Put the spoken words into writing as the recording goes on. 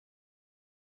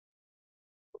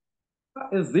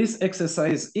As this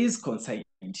exercise is concerned,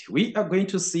 we are going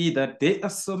to see that there are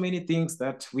so many things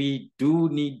that we do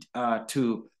need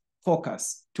to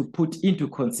focus, to put into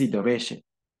consideration.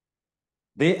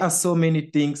 There are so many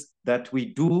things that we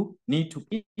do need to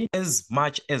put in as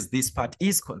much as this part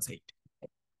is concerned.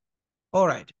 All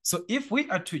right, so if we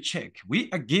are to check, we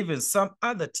are given some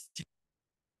other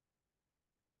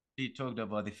we talked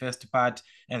about the first part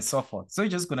and so forth. So you're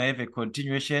just going to have a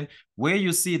continuation where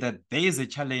you see that there is a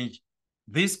challenge.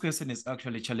 This question is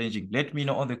actually challenging. Let me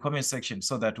know on the comment section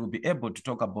so that we'll be able to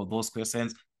talk about those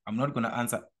questions. I'm not going to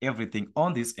answer everything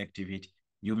on this activity.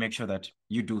 You make sure that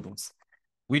you do those.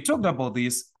 We talked about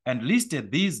this and listed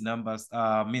these numbers,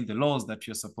 the laws that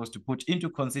you're supposed to put into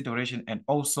consideration, and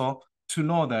also to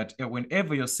know that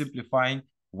whenever you're simplifying,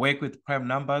 work with prime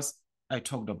numbers. I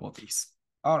talked about this.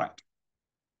 All right.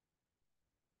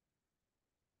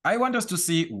 I want us to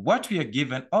see what we are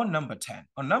given on number 10.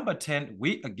 On number 10,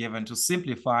 we are given to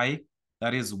simplify,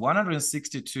 that is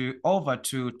 162 over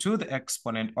 2 to the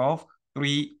exponent of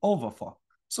 3 over 4.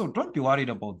 So don't be worried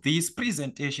about this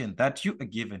presentation that you are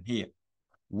given here.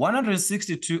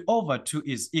 162 over 2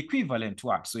 is equivalent to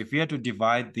what? So if we had to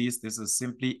divide this is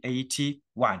simply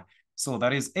 81. So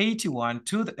that is 81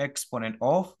 to the exponent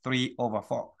of 3 over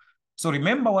 4. So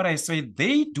remember what I said,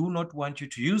 they do not want you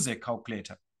to use a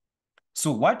calculator.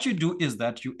 So what you do is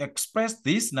that you express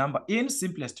this number in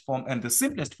simplest form, and the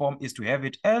simplest form is to have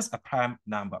it as a prime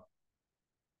number,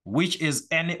 which is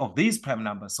any of these prime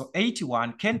numbers. So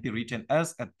 81 can be written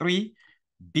as a 3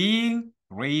 being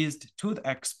raised to the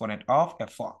exponent of a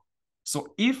 4.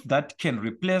 So if that can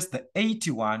replace the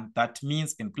 81, that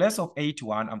means in place of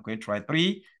 81, I'm going to write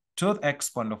 3 to the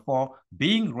exponent of 4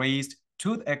 being raised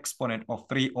to the exponent of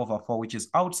 3 over 4, which is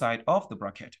outside of the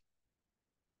bracket.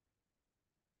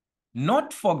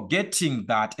 Not forgetting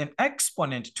that an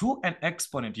exponent to an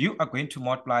exponent, you are going to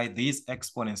multiply these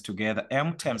exponents together,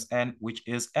 m times n, which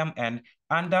is mn,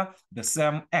 under the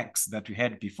same x that we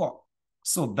had before.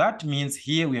 So that means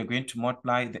here we are going to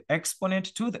multiply the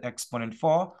exponent to the exponent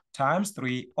 4 times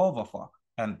 3 over 4.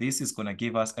 And this is going to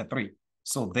give us a 3.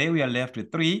 So there we are left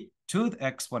with 3 to the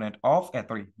exponent of a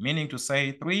 3, meaning to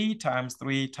say 3 times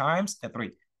 3 times a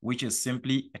 3, which is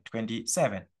simply a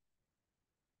 27.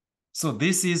 So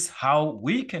this is how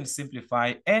we can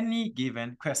simplify any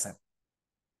given question.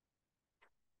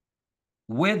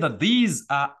 Whether these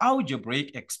are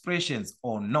algebraic expressions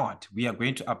or not, we are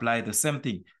going to apply the same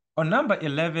thing. On number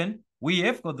 11, we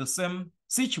have got the same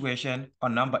situation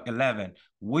on number 11,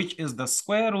 which is the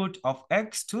square root of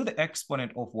x to the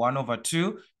exponent of 1 over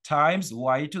 2 times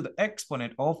y to the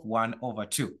exponent of 1 over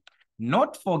 2.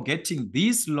 Not forgetting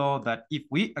this law that if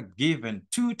we are given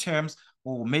two terms,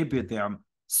 or maybe there are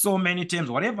so many terms,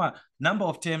 whatever number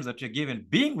of terms that you're given,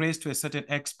 being raised to a certain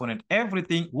exponent,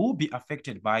 everything will be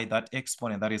affected by that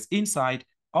exponent that is inside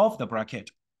of the bracket.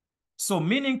 So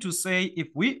meaning to say, if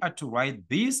we are to write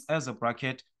this as a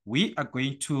bracket, we are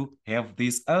going to have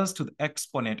this as to the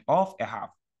exponent of a half.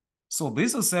 So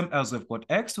this is the same as we've got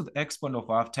x to the exponent of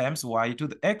half times y to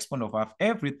the exponent of half,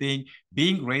 everything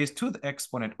being raised to the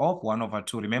exponent of 1 over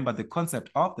 2. Remember the concept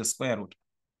of the square root.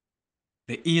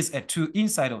 There is a 2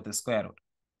 inside of the square root.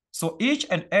 So each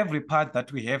and every part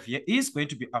that we have here is going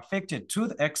to be affected to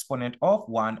the exponent of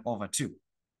 1 over 2.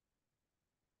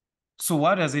 So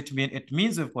what does it mean? It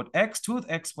means we've got x to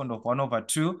the exponent of 1 over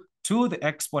 2 to the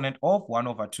exponent of 1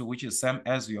 over 2, which is same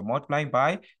as we are multiplying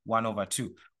by 1 over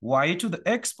 2. Y to the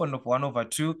exponent of 1 over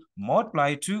 2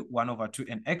 multiply to 1 over 2,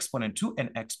 an exponent to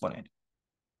an exponent.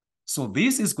 So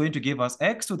this is going to give us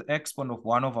x to the exponent of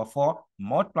 1 over 4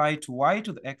 multiply to y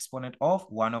to the exponent of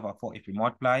 1 over 4. If we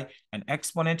multiply an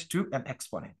exponent to an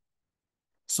exponent.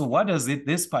 So what does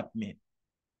this part mean?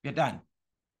 We're done.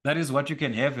 That is what you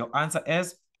can have your answer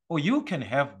as, or you can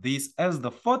have this as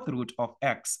the fourth root of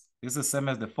x. This is the same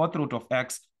as the fourth root of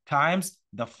x times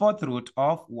the fourth root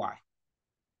of y.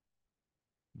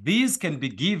 These can be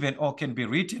given or can be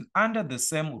written under the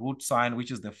same root sign,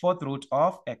 which is the fourth root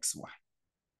of xy.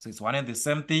 So it's one and the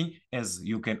same thing, as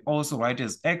you can also write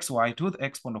as xy to the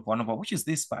exponent of 1 over, which is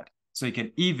this part. So you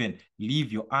can even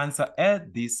leave your answer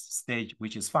at this stage,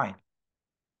 which is fine.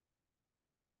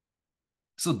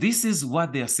 So this is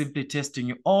what they are simply testing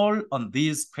you all on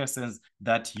these questions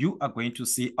that you are going to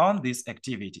see on this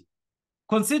activity.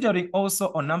 Considering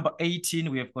also on number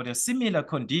 18, we have got a similar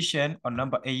condition on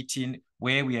number 18,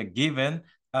 where we are given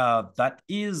that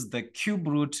is the cube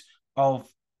root of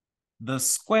the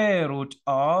square root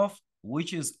of,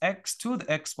 which is x to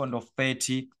the exponent of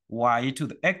 30, y to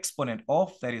the exponent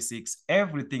of 36.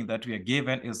 Everything that we are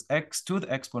given is x to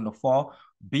the exponent of 4,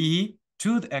 b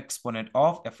to the exponent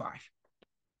of a 5.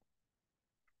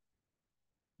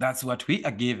 That's what we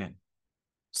are given.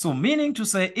 So meaning to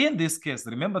say, in this case,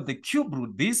 remember the cube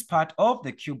root, this part of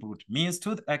the cube root means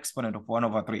to the exponent of 1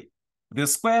 over 3. The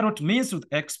square root means to the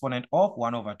exponent of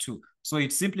 1 over 2. So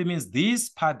it simply means this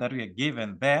part that we are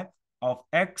given there of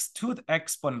x to the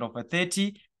exponent of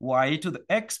 30, y to the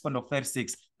exponent of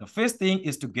 36. The first thing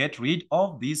is to get rid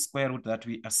of this square root that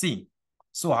we are seeing.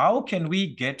 So how can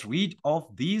we get rid of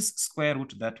this square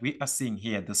root that we are seeing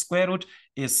here? The square root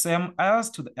is same as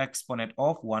to the exponent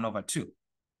of 1 over 2.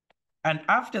 And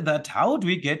after that, how do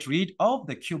we get rid of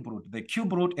the cube root? The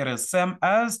cube root is same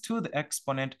as to the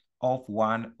exponent of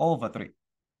 1 over 3.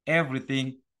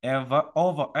 Everything ever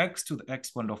over x to the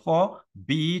exponent of 4,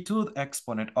 b to the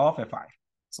exponent of a 5.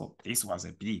 So this was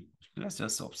a b. Let's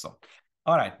just solve so.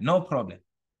 All right, no problem.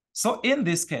 So in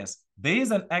this case, there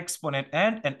is an exponent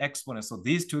and an exponent. So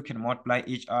these two can multiply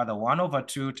each other. 1 over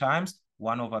 2 times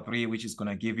 1 over 3, which is going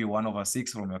to give you 1 over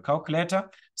 6 from your calculator.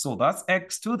 So that's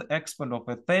x to the exponent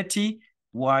of 30,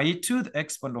 y to the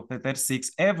exponent of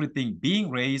 36, everything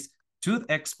being raised to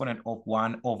the exponent of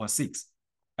 1 over 6.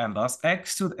 And thus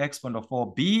x to the exponent of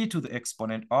 4, b to the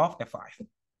exponent of a 5.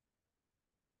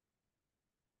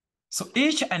 So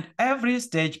each and every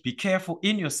stage, be careful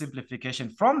in your simplification.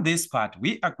 From this part,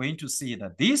 we are going to see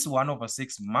that this 1 over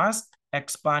 6 must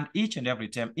expand each and every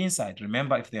term inside.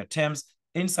 Remember, if there are terms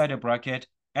inside a bracket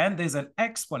and there's an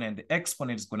exponent, the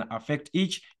exponent is going to affect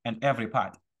each and every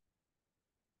part.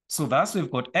 So thus we've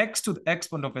got x to the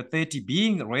exponent of 30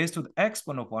 being raised to the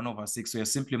exponent of 1 over 6. So you're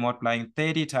simply multiplying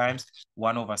 30 times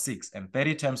 1 over 6. And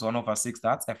 30 times 1 over 6,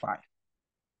 that's a 5.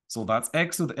 So that's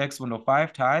x to the exponent of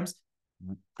 5 times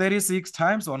 36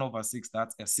 times 1 over 6,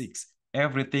 that's a 6.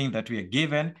 Everything that we are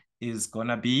given is going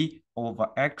to be over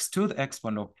x to the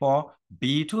exponent of 4,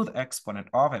 b to the exponent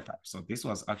of a 5. So this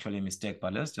was actually a mistake,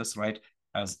 but let's just write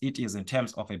as it is in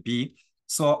terms of a b.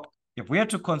 So if we are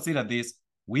to consider this,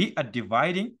 we are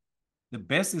dividing the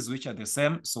bases which are the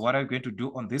same. So what are we going to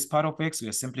do on this part of x? We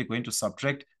are simply going to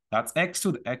subtract. That's x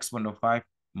to the exponent of 5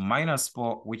 minus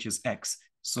 4, which is x.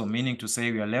 So meaning to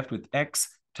say we are left with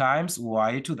x times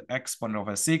y to the exponent of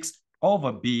a 6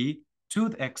 over b to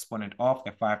the exponent of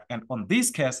a 5. And on this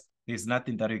case, there's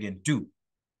nothing that we can do.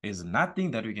 There's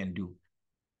nothing that we can do.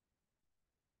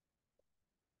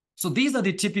 So these are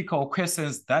the typical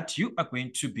questions that you are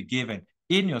going to be given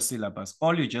in your syllabus.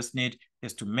 All you just need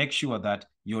is to make sure that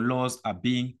your laws are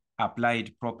being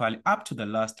applied properly up to the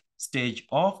last stage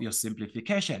of your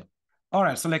simplification. All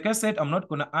right, so like I said, I'm not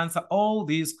going to answer all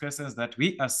these questions that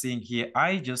we are seeing here.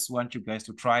 I just want you guys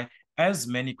to try as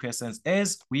many questions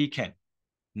as we can.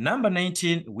 Number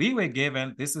 19, we were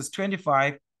given, this is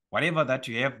 25, whatever that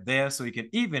you have there, so you can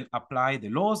even apply the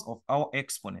laws of our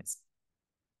exponents.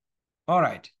 All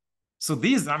right, so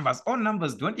these numbers, all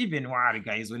numbers, don't even worry,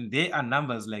 guys, when they are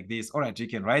numbers like this. All right, you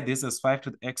can write this as 5 to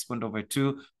the exponent over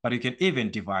 2, but you can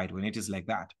even divide when it is like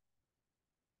that.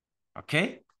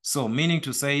 Okay, so meaning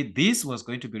to say this was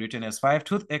going to be written as 5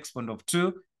 to the exponent of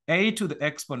 2, a to the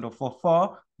exponent of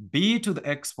 4, b to the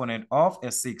exponent of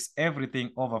a 6,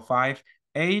 everything over 5,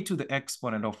 a to the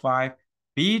exponent of 5,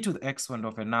 b to the exponent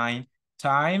of a 9,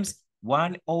 times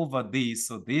 1 over this.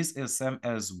 So this is same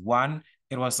as 1.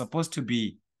 It was supposed to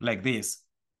be like this.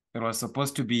 It was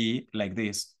supposed to be like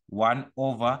this. 1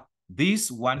 over this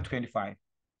 125.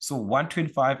 So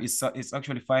 125 is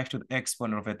actually 5 to the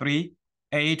exponent of a 3,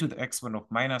 a to the exponent of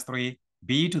minus 3,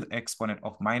 b to the exponent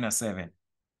of minus 7.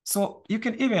 So you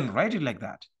can even write it like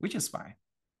that, which is fine.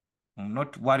 I'm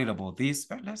not worried about this.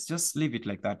 But let's just leave it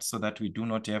like that so that we do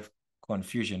not have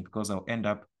confusion, because I'll end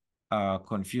up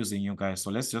confusing you guys.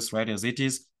 So let's just write as it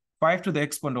is. 5 to the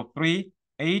exponent of 3,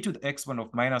 a to the exponent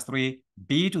of minus 3,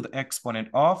 b to the exponent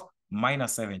of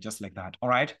minus 7, just like that. All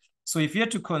right. So if you have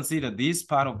to consider this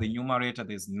part of the numerator,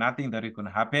 there's nothing that can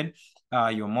happen.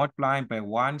 You're multiplying by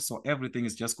 1, so everything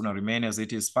is just going to remain as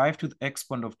it is. 5 to the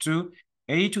exponent of 2,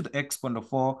 a to the exponent of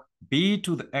 4, b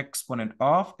to the exponent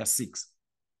of a 6.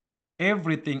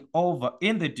 Everything over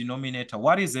in the denominator.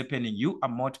 What is happening? You are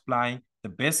multiplying the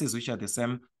bases which are the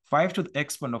same. 5 to the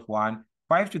exponent of 1,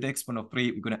 5 to the exponent of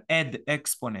 3. We're going to add the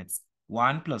exponents.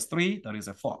 1 plus 3, that is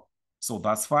a 4. So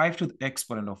that's 5 to the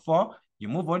exponent of 4. You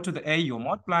move on to the a, you're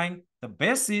multiplying the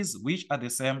bases which are the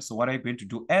same. So what are you going to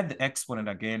do? Add the exponent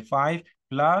again, 5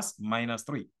 plus minus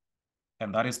 3.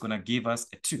 And that is going to give us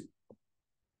a 2.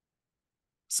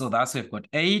 So that's we've got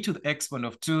a to the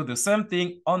exponent of 2. The same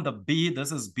thing on the b.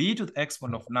 This is b to the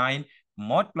exponent of 9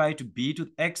 multiplied to b to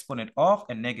the exponent of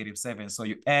a negative 7. So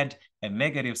you add a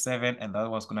negative 7, and that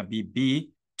was going to be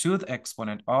b to the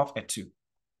exponent of a 2.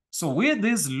 So with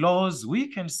these laws, we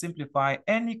can simplify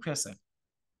any question.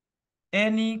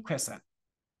 Any question.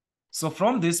 So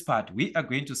from this part, we are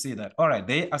going to see that, all right,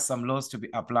 there are some laws to be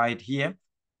applied here.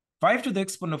 5 to the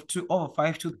exponent of 2 over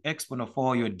 5 to the exponent of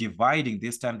 4, you're dividing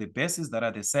this time the bases that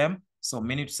are the same. So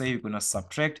meaning to say you're going to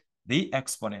subtract the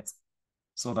exponents.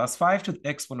 So that's 5 to the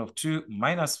exponent of 2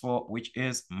 minus 4, which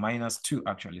is minus 2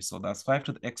 actually. So that's 5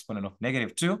 to the exponent of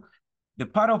negative 2. The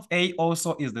part of A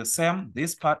also is the same.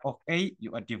 This part of A,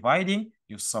 you are dividing,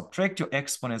 you subtract your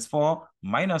exponents 4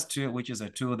 minus 2, which is a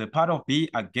 2. The part of B,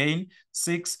 again,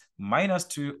 6 minus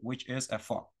 2, which is a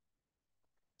 4.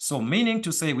 So meaning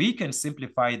to say we can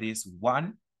simplify this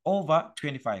 1 over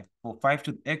 25 for 5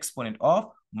 to the exponent of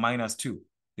minus 2.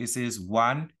 This is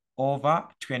 1 over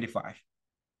 25,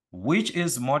 which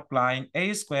is multiplying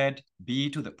a squared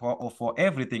b to the power of 4,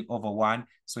 everything over 1.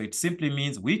 So it simply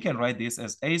means we can write this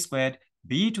as a squared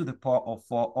b to the power of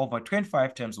 4 over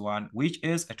 25 times 1, which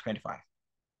is a 25.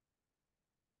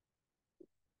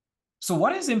 So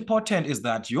what is important is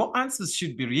that your answers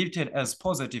should be written as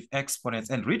positive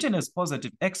exponents, and written as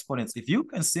positive exponents, if you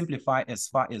can simplify as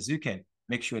far as you can,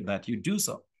 make sure that you do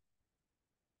so.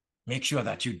 Make sure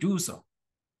that you do so.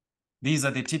 These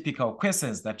are the typical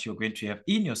questions that you're going to have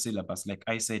in your syllabus, like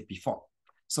I said before.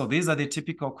 So these are the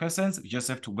typical questions. You just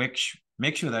have to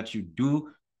make sure that you do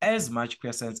as much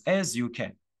questions as you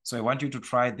can. So I want you to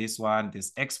try this one,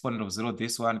 this exponent of 0,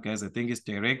 this one, because I think it's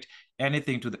direct.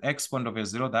 Anything to the exponent of a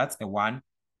 0, that's a 1,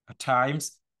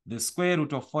 times the square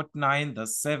root of 49,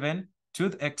 that's 7, to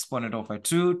the exponent of a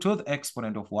 2, to the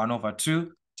exponent of 1 over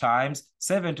 2, times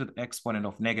 7 to the exponent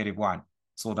of negative 1.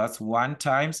 So that's 1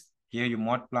 times, here you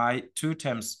multiply 2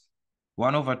 times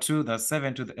 1 over 2, that's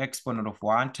 7 to the exponent of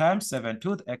 1 times 7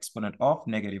 to the exponent of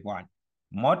negative 1.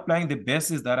 Multiplying the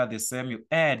bases that are the same, you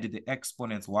add the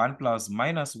exponents 1 plus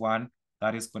minus 1,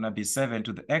 that is going to be 7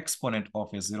 to the exponent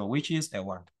of a 0, which is a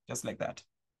 1, just like that.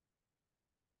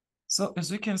 So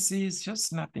as you can see, it's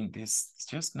just nothing. It's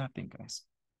just nothing, guys.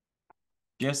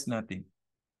 Just nothing.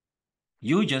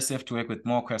 You just have to work with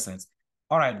more questions.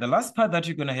 All right, the last part that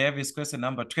you're going to have is question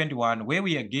number 21, where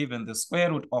we are given the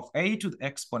square root of a to the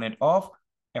exponent of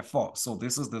a 4. So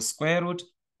this is the square root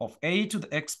of a to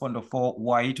the exponent of 4,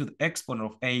 y to the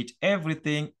exponent of 8,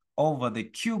 everything over the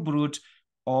cube root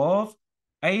of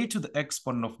a to the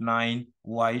exponent of 9,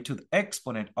 y to the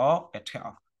exponent of a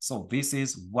 12. So this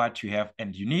is what you have,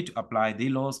 and you need to apply the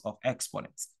laws of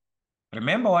exponents.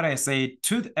 Remember what I said,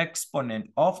 to the exponent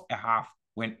of a half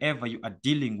whenever you are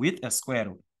dealing with a square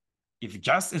root. If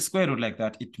just a square root like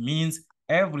that, it means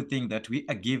everything that we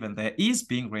are given there is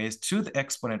being raised to the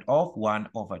exponent of 1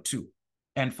 over 2.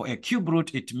 And for a cube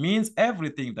root, it means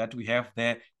everything that we have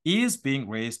there is being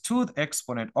raised to the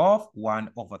exponent of 1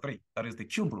 over 3. That is the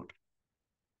cube root.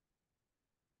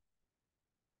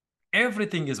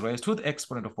 Everything is raised to the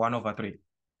exponent of 1 over 3.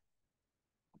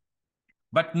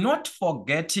 But not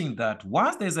forgetting that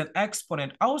once there's an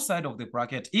exponent outside of the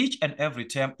bracket, each and every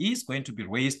term is going to be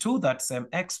raised to that same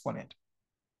exponent.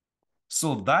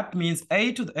 So that means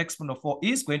a to the exponent of 4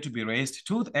 is going to be raised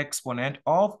to the exponent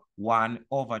of 1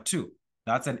 over 2.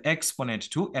 That's an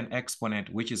exponent to an exponent,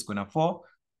 which is going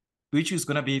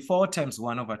to be 4 times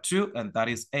 1 over 2, and that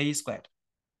is a squared.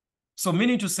 So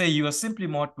meaning to say you are simply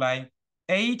multiplying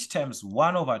 8 times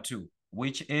 1 over 2,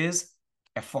 which is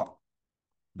a 4.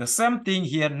 The same thing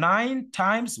here, 9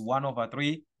 times 1 over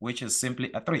 3, which is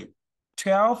simply a 3.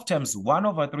 12 times 1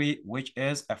 over 3, which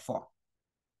is a 4.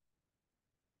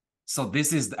 So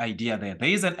this is the idea there. There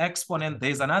is an exponent, there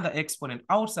is another exponent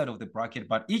outside of the bracket,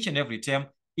 but each and every term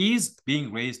is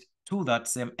being raised to that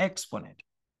same exponent.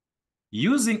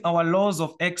 Using our laws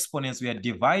of exponents, we are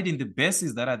dividing the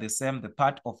bases that are the same, the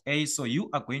part of a. So you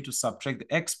are going to subtract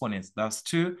the exponents. That's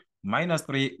 2 minus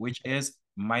 3, which is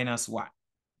minus 1.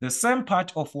 The same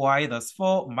part of y, that's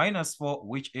 4 minus 4,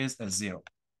 which is a 0.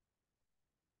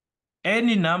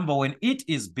 Any number, when it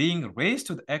is being raised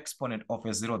to the exponent of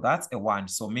a 0, that's a 1.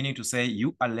 So meaning to say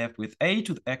you are left with a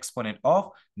to the exponent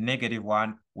of negative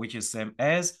 1, which is same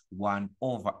as 1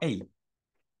 over a.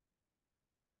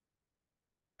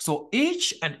 So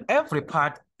each and every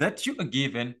part that you are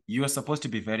given, you are supposed to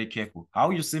be very careful.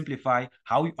 How you simplify,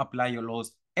 how you apply your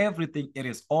laws, everything, it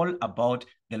is all about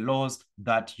the laws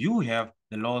that you have,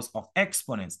 the laws of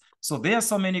exponents. So there are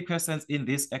so many questions in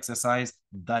this exercise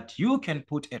that you can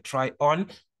put a try on.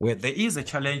 Where there is a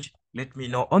challenge, let me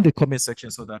know on the comment section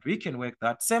so that we can work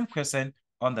that same question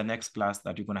on the next class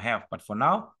that you're going to have. But for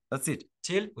now, that's it.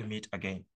 Till we meet again.